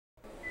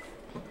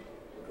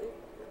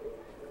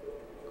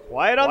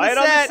Quiet on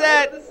the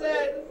set.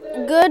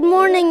 Good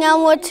morning,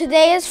 Elmwood.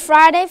 Today is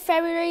Friday,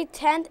 February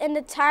 10th, and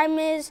the time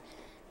is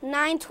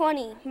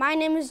 9:20. My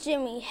name is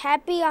Jimmy.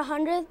 Happy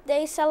 100th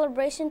day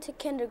celebration to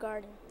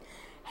kindergarten.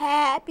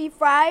 Happy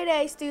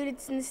Friday,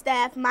 students and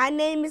staff. My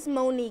name is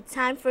Monique.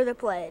 Time for the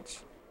pledge.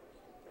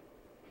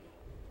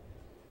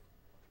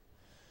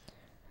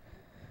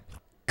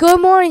 Good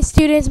morning,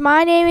 students.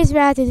 My name is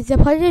Matthew. The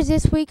pledges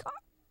this week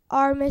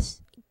are Miss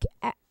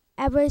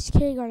Everist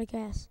kindergarten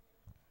class.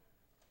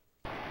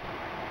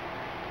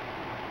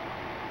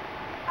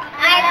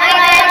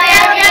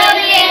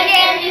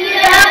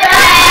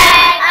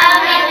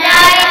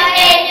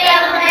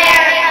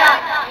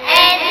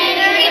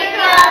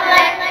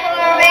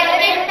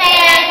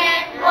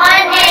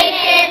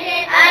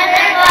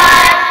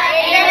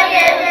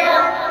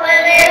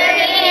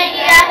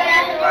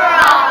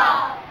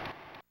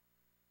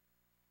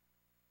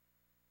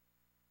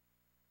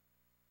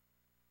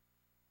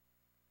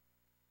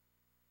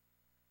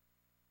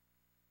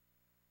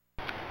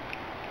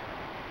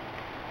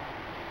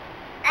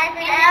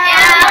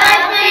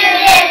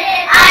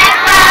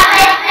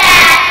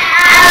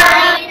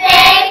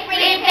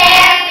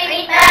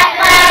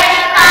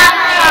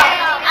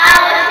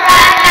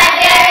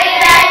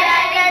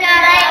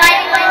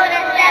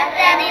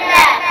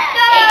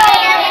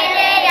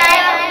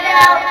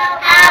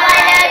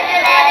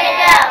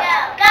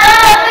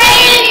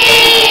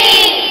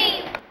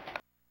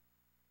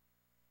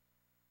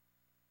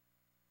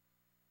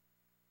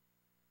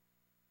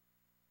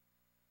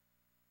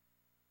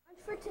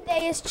 For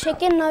today is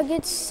chicken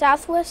nuggets,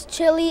 Southwest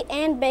chili,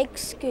 and baked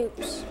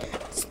scoops.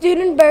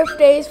 Student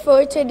birthdays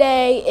for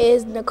today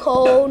is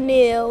Nicole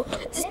Neal.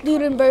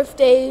 Student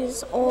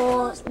birthdays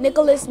on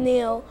Nicholas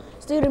Neal.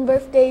 Student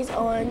birthdays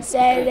on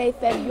Saturday,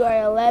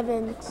 February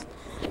 11th.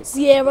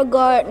 Sierra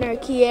Gardner,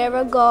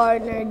 Kiera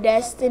Gardner,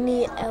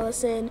 Destiny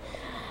Ellison,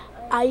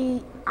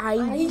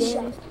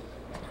 Aiden,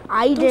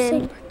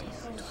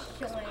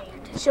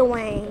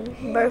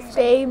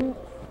 Shawane.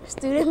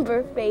 Student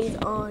birthdays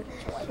on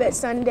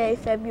Sunday,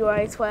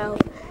 February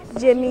 12th.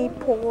 Jimmy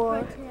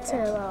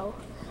Portillo.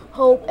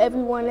 Hope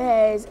everyone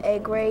has a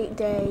great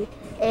day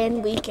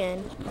and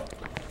weekend.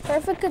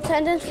 Perfect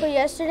attendance for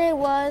yesterday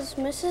was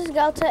Mrs.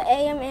 Gelta,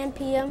 AM and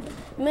PM,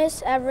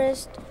 Miss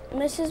Everest,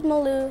 Mrs.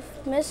 Maloof,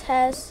 Miss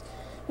Hess,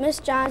 Miss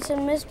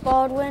Johnson, Miss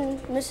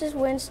Baldwin, Mrs.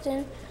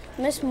 Winston,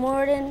 Miss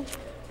Morden,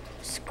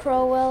 Miss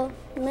Crowell,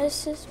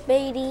 Mrs.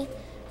 Beatty,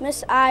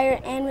 Miss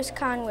Iyer, and Miss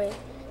Conway.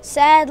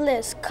 Sad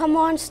list. Come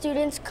on,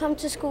 students, come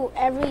to school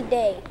every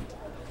day.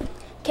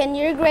 Can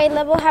your grade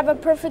level have a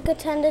perfect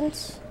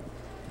attendance?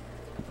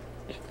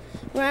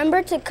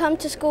 Remember to come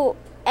to school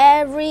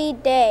every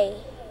day.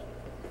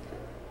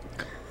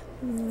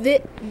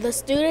 The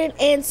student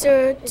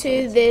answer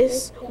to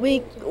this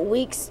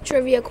week's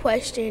trivia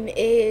question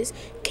is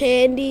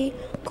Candy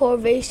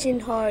Corvation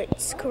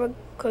Hearts.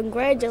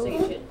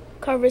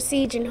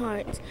 Conversation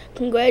Hearts.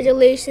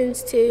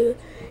 Congratulations to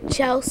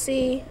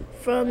Chelsea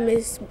from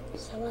Miss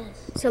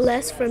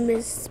Celeste from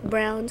Miss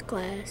Brown's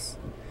class.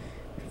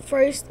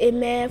 First in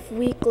Math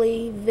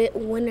Weekly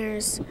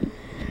winners,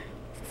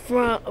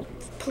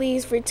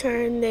 please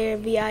return their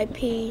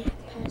VIP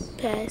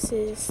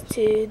passes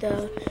to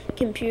the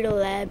computer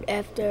lab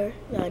after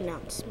the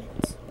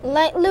announcements.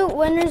 Light Loot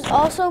winners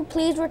also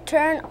please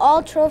return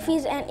all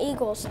trophies and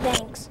eagles.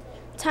 Thanks.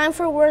 Time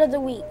for Word of the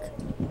Week.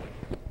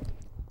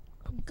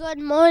 Good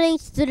morning,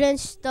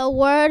 students. The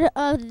word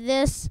of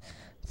the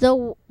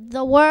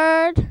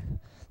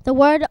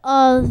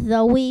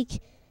week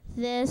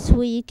this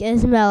week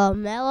is mellow.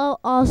 Mellow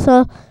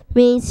also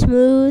means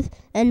smooth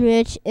and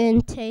rich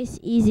and tastes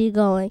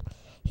easygoing.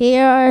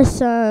 Here are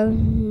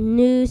some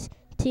news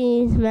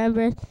team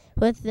members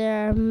with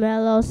their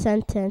mellow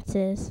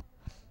sentences.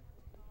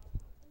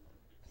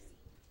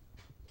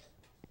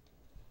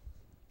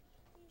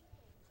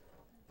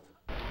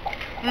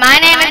 My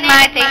name is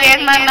Martha.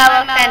 Here's my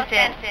mellow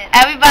sentence.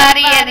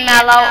 Everybody is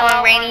mellow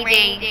on rainy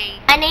days.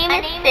 My name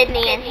is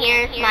Sydney, and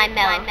here's my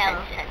mellow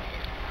sentence.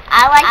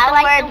 I like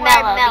the word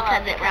mellow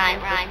because it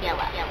rhymes with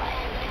yellow.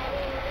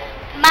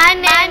 My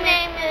name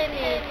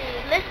is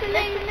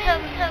listening to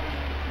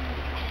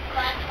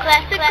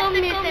classical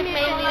music made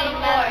me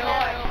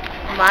mellow.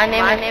 My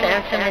name is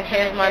Samson, and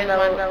here's my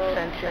mellow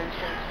sentence.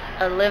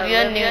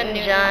 Olivia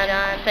Newton-John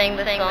sang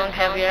the song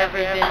Have You Ever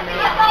Been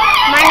Mellow?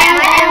 My name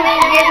is Emily,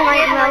 and here's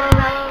my mellow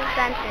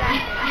sentence.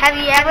 Have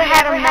you ever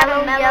had a mellow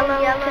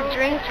yellow to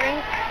drink?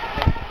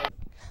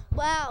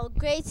 Wow,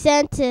 great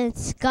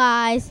sentence,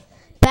 guys.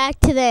 Back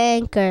to the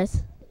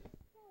anchors.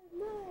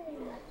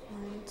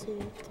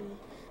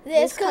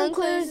 This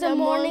concludes the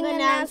morning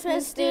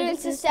announcement.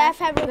 Students and staff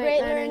have a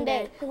great learning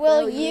day.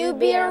 Will you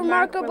be a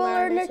remarkable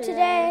learner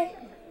today?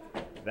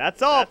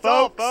 That's all,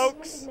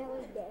 folks.